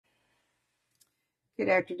Good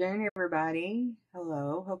afternoon, everybody.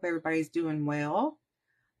 Hello. Hope everybody's doing well.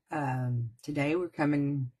 Today we're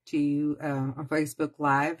coming to you on Facebook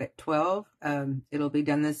Live at 12. It'll be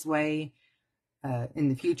done this way in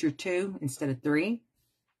the future too, instead of 3.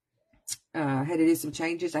 I had to do some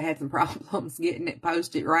changes. I had some problems getting it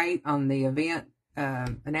posted right on the event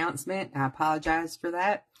announcement. I apologize for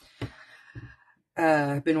that.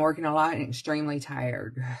 I've been working a lot and extremely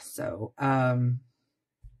tired. So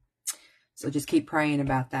just keep praying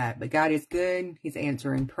about that. But God is good. He's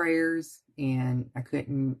answering prayers, and I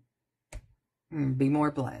couldn't be more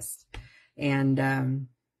blessed. And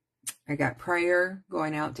I got prayer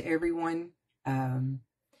going out to everyone.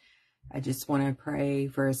 I just want to pray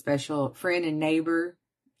for a special friend and neighbor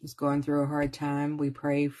who's going through a hard time. We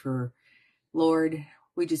pray for, Lord,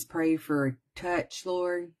 we just pray for a touch,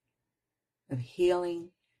 Lord, of healing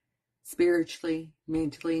spiritually,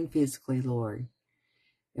 mentally, and physically, Lord.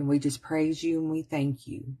 And we just praise you and we thank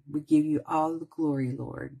you. We give you all the glory,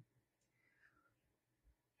 Lord.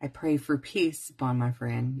 I pray for peace upon my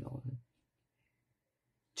friend, Lord.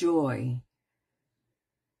 Joy.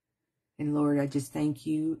 And Lord, I just thank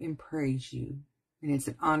you and praise you. And it's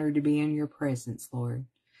an honor to be in your presence, Lord.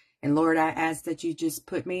 And Lord, I ask that you just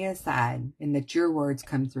put me aside and that your words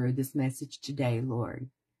come through this message today, Lord.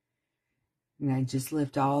 And I just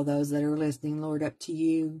lift all those that are listening, Lord, up to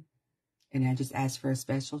you. And I just ask for a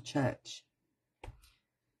special touch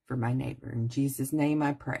for my neighbor. In Jesus' name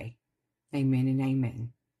I pray. Amen and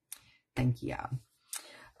amen. Thank you, y'all.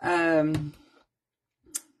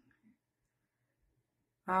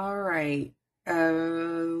 All right.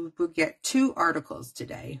 We'll get 2 articles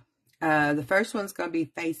today. The first one's going to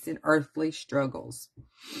be Facing Earthly Struggles.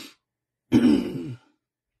 And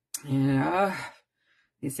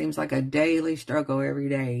it seems like a daily struggle every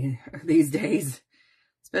day these days.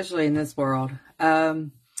 Especially in this world.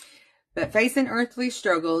 But Facing Earthly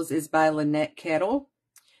Struggles is by Lynette Kettle.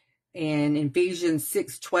 And Ephesians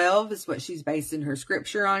 6:12 is what she's basing her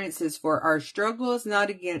scripture on. It says, "For our struggle is not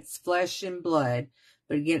against flesh and blood,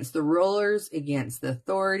 but against the rulers, against the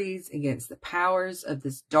authorities, against the powers of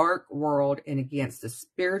this dark world, and against the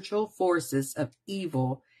spiritual forces of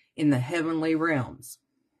evil in the heavenly realms."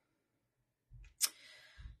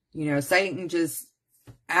 You know, Satan just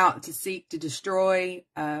out to seek to destroy,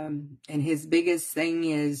 and his biggest thing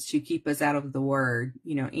is to keep us out of the word.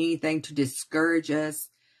 You know, anything to discourage us,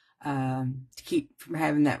 to keep from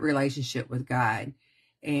having that relationship with God.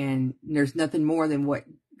 And there's nothing more than what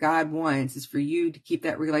God wants is for you to keep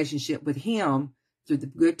that relationship with him through the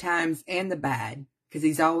good times and the bad, because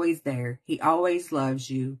he's always there. He always loves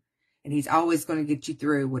you, and he's always going to get you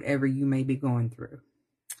through whatever you may be going through.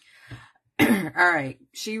 All right,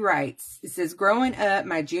 she writes, it says, "Growing up,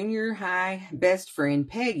 my junior high best friend,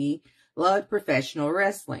 Peggy, loved professional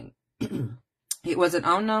wrestling. It was an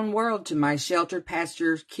unknown world to my sheltered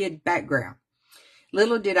pastor kid background.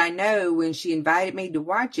 Little did I know when she invited me to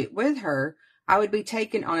watch it with her, I would be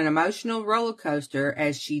taken on an emotional roller coaster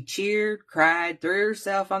as she cheered, cried, threw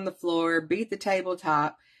herself on the floor, beat the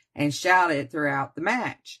tabletop, and shouted throughout the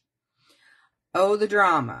match. Oh, the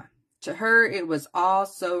drama. To her, it was all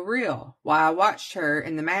so real, while I watched her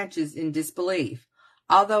in the matches in disbelief.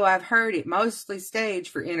 Although I've heard it mostly staged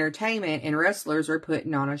for entertainment and wrestlers are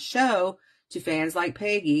putting on a show, to fans like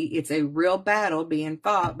Peggy, it's a real battle being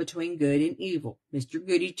fought between good and evil. Mr.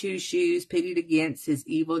 Goody Two-Shoes pitted against his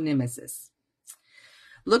evil nemesis."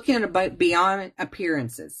 Looking about beyond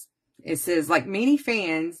appearances, it says, like many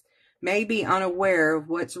fans may be unaware of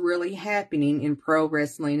what's really happening in pro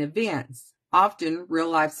wrestling events. Often,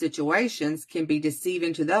 real-life situations can be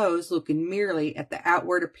deceiving to those looking merely at the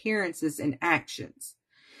outward appearances and actions.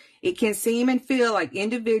 It can seem and feel like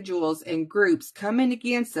individuals and groups coming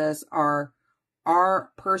against us are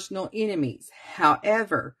our personal enemies.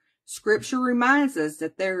 However, Scripture reminds us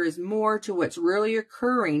that there is more to what's really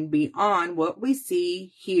occurring beyond what we see,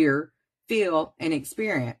 hear, feel, and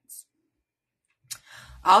experience.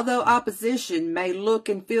 Although opposition may look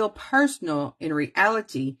and feel personal, in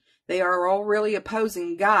reality, they are all really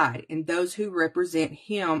opposing God and those who represent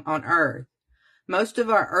him on earth. Most of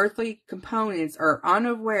our earthly components are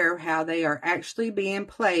unaware of how they are actually being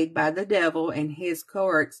played by the devil and his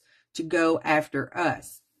cohorts to go after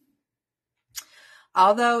us.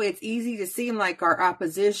 Although it's easy to seem like our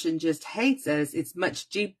opposition just hates us, it's much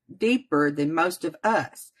deeper than most of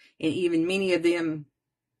us, and even many of them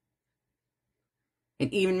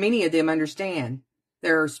understand.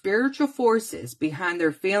 There are spiritual forces behind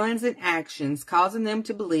their feelings and actions, causing them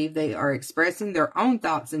to believe they are expressing their own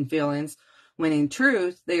thoughts and feelings, when in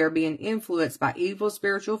truth, they are being influenced by evil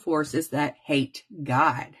spiritual forces that hate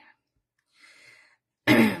God.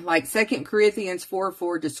 Like 2 Corinthians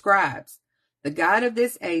 4:4 describes, the God of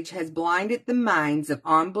this age has blinded the minds of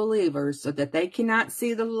unbelievers so that they cannot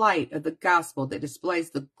see the light of the gospel that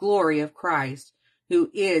displays the glory of Christ,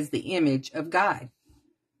 who is the image of God.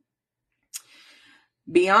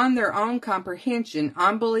 Beyond their own comprehension,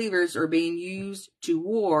 unbelievers are being used to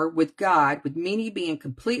war with God, with many being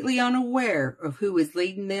completely unaware of who is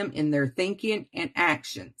leading them in their thinking and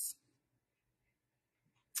actions.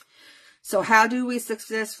 So how do we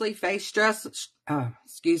successfully face stress?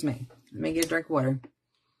 Excuse me. Let me get a drink of water.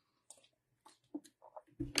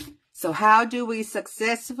 So how do we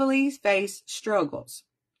successfully face struggles?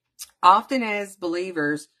 Often as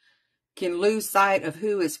believers can lose sight of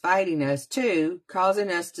who is fighting us too,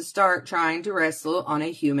 causing us to start trying to wrestle on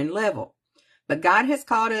a human level. But God has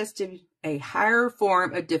called us to a higher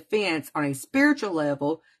form of defense on a spiritual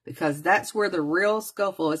level, because that's where the real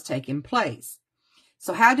scuffle is taking place.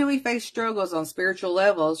 So how do we face struggles on spiritual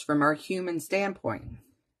levels from our human standpoint?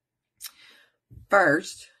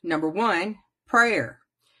 First, number 1, prayer.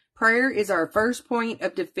 Prayer is our first point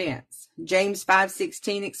of defense. James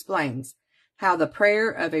 5:16 explains how the prayer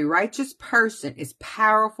of a righteous person is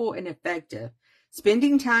powerful and effective.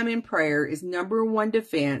 Spending time in prayer is number 1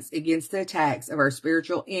 defense against the attacks of our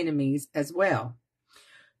spiritual enemies as well.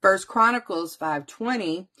 1 Chronicles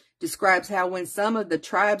 5:20 describes how when some of the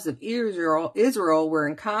tribes of Israel were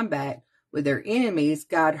in combat with their enemies,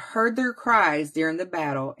 God heard their cries during the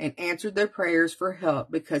battle and answered their prayers for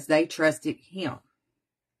help because they trusted Him.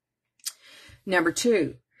 Number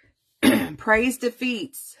 2, praise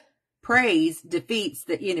defeats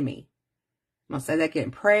the enemy. I'm going to say that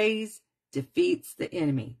again. Praise defeats the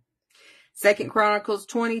enemy. 2 Chronicles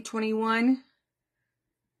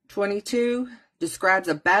 20:21-22 describes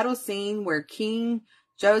a battle scene where King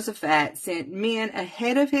Jehoshaphat sent men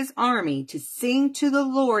ahead of his army to sing to the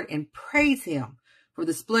Lord and praise Him for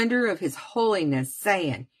the splendor of His holiness,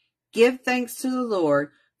 saying, "Give thanks to the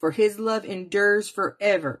Lord, for His love endures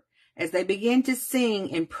forever." As they began to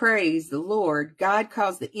sing and praise the Lord, God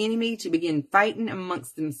caused the enemy to begin fighting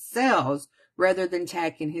amongst themselves rather than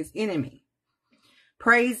attacking his enemy.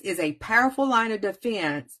 Praise is a powerful line of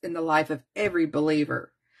defense in the life of every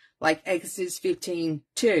believer. Like Exodus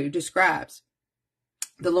 15:2 describes,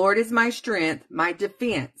 "The Lord is my strength, my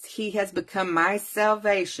defense. He has become my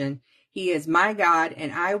salvation. He is my God,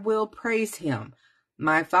 and I will praise Him.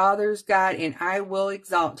 My Father's God, and I will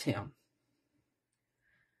exalt Him."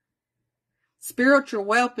 Spiritual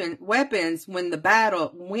weapons win the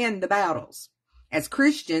battles. As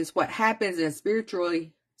Christians, what happens in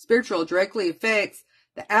spiritual directly affects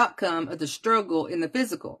the outcome of the struggle in the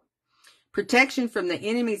physical. Protection from the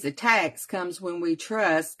enemy's attacks comes when we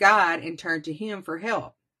trust God and turn to Him for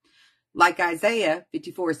help. Like Isaiah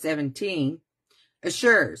 54:17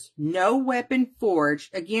 assures, "No weapon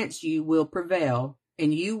forged against you will prevail,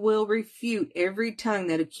 and you will refute every tongue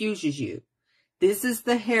that accuses you. This is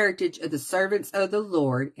the heritage of the servants of the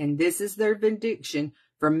Lord, and this is their vindication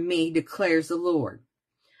from me, declares the Lord."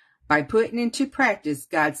 By putting into practice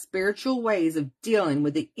God's spiritual ways of dealing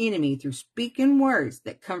with the enemy through speaking words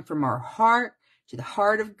that come from our heart to the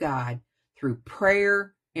heart of God through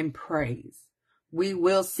prayer and praise, we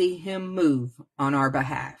will see Him move on our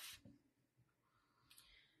behalf.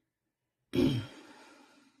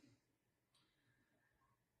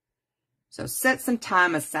 So set some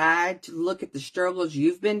time aside to look at the struggles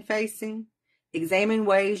you've been facing. Examine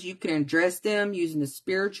ways you can address them using the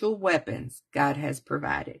spiritual weapons God has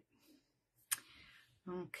provided.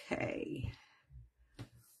 Okay.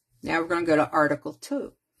 Now we're going to go to Article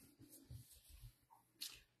 2.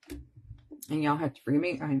 And y'all have to forgive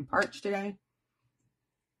me, I'm parched today.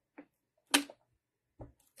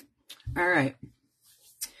 All right.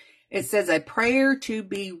 It says, "A Prayer to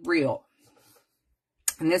Be Real."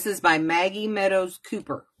 And this is by Maggie Meadows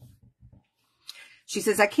Cooper. She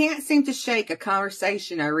says, "I can't seem to shake a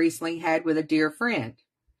conversation I recently had with a dear friend.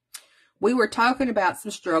 We were talking about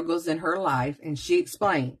some struggles in her life, and she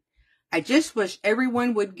explained, 'I just wish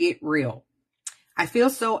everyone would get real. I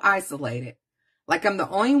feel so isolated, like I'm the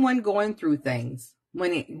only one going through things.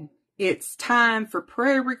 When it's time for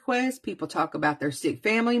prayer requests, people talk about their sick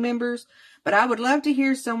family members, but I would love to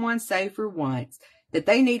hear someone say for once that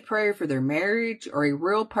they need prayer for their marriage or a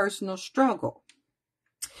real personal struggle.'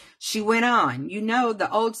 She went on, 'You know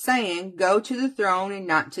the old saying, go to the throne and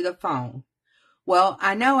not to the phone. Well,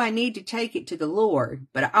 I know I need to take it to the Lord,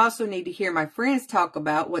 but I also need to hear my friends talk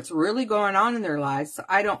about what's really going on in their lives so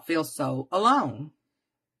I don't feel so alone.'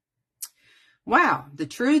 Wow, the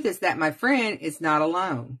truth is that my friend is not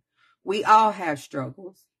alone. We all have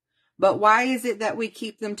struggles. But why is it that we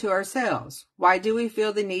keep them to ourselves? Why do we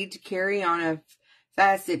feel the need to carry on a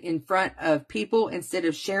facet in front of people instead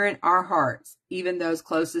of sharing our hearts, even those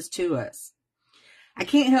closest to us. I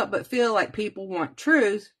can't help but feel like people want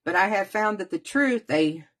truth, but I have found that the truth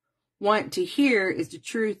they want to hear is the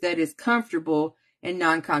truth that is comfortable and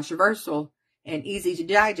non-controversial and easy to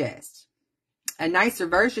digest. A nicer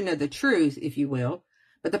version of the truth, if you will.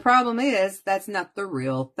 But the problem is that's not the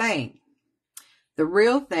real thing. The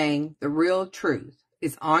real thing, the real truth,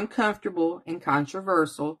 is uncomfortable and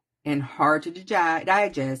controversial and hard to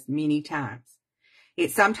digest many times.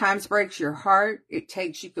 It sometimes breaks your heart. It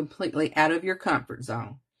takes you completely out of your comfort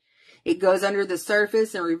zone. It goes under the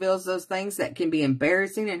surface and reveals those things that can be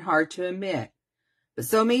embarrassing and hard to admit. But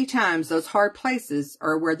so many times those hard places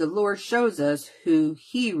are where the Lord shows us who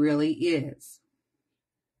He really is.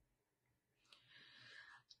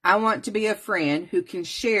 I want to be a friend who can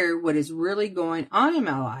share what is really going on in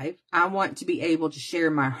my life. I want to be able to share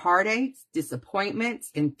my heartaches, disappointments,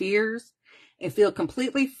 and fears and feel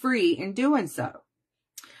completely free in doing so.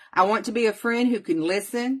 I want to be a friend who can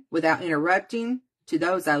listen without interrupting to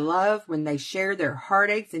those I love when they share their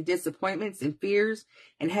heartaches and disappointments and fears,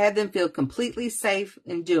 and have them feel completely safe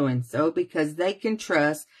in doing so because they can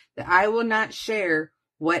trust that I will not share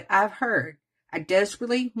what I've heard. I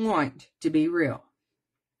desperately want to be real.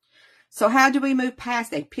 So how do we move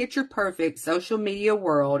past a picture-perfect social media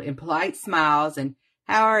world and polite smiles and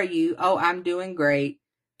how are you? Oh, I'm doing great,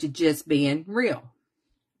 to just being real?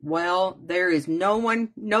 Well, there is no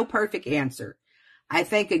perfect answer. I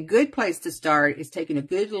think a good place to start is taking a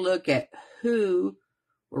good look at who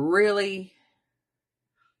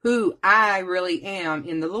I really am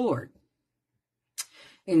in the Lord.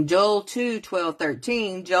 In Joel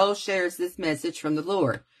 2:12-13, Joel shares this message from the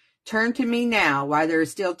Lord. Turn to me now while there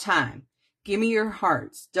is still time. Give me your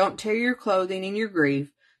hearts. Don't tear your clothing in your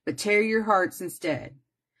grief, but tear your hearts instead.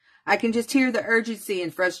 I can just hear the urgency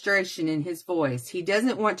and frustration in his voice. He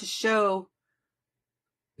doesn't want a show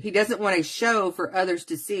for others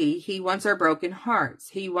to see. He wants our broken hearts.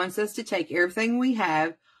 He wants us to take everything we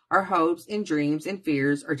have, our hopes and dreams and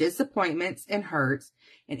fears, our disappointments and hurts,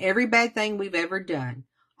 and every bad thing we've ever done,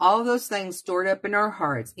 all those things stored up in our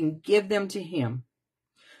hearts, and give them to Him.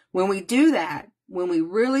 When we do that, when we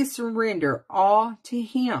really surrender all to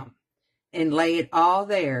Him and lay it all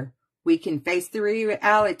there, we can face the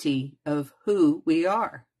reality of who we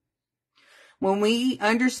are. When we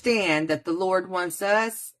understand that the Lord wants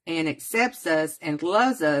us and accepts us and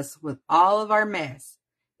loves us with all of our mess,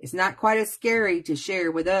 it's not quite as scary to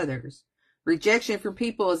share with others. Rejection from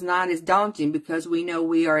people is not as daunting because we know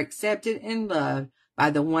we are accepted and loved by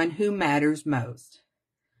the one who matters most.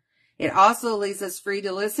 It also leaves us free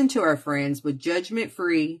to listen to our friends with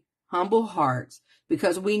judgment-free, humble hearts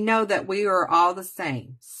because we know that we are all the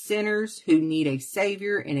same, sinners who need a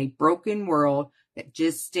Savior in a broken world that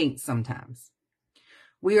just stinks sometimes.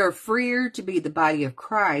 We are freer to be the body of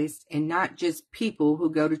Christ and not just people who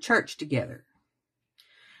go to church together.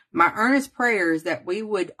 My earnest prayer is that we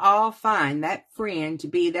would all find that friend to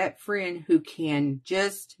be that friend who can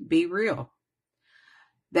just be real.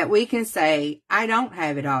 That we can say, I don't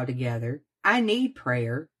have it all together. I need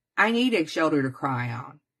prayer. I need a shoulder to cry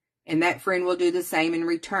on. And that friend will do the same in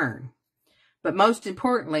return. But most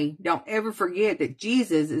importantly, don't ever forget that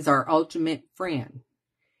Jesus is our ultimate friend.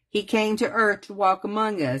 He came to earth to walk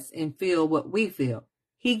among us and feel what we feel.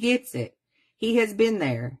 He gets it. He has been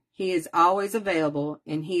there. He is always available,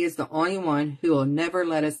 and He is the only one who will never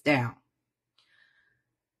let us down.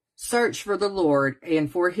 Search for the Lord,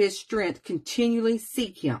 and for His strength continually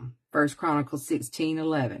seek Him. 1 Chronicles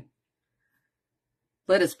 16:11.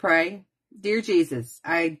 Let us pray. Dear Jesus,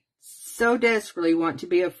 I so desperately want to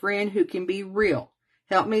be a friend who can be real.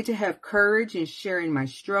 Help me to have courage in sharing my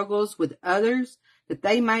struggles with others, that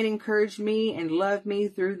they might encourage me and love me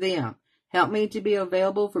through them. Help me to be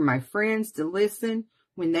available for my friends to listen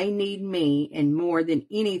when they need me, and more than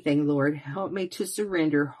anything, Lord, help me to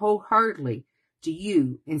surrender wholeheartedly to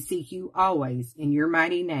You and seek You always. In Your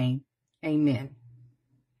mighty name, amen.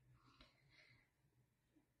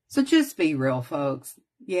 So just be real, folks.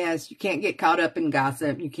 Yes, you can't get caught up in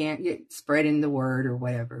gossip. You can't get spreading the word or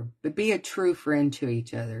whatever. But be a true friend to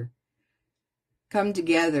each other. Come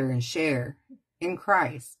together and share in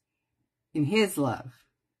Christ, in His love.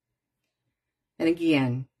 And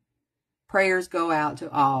again, prayers go out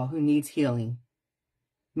to all who needs healing,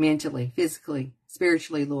 mentally, physically,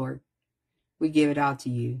 spiritually, Lord. We give it all to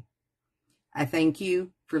You. I thank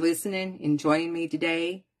You for listening and joining me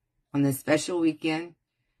today on this special weekend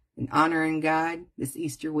and honoring God this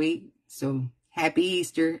Easter week. So happy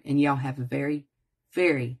Easter, and y'all have a very,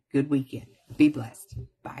 very good weekend. Be blessed.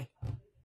 Bye.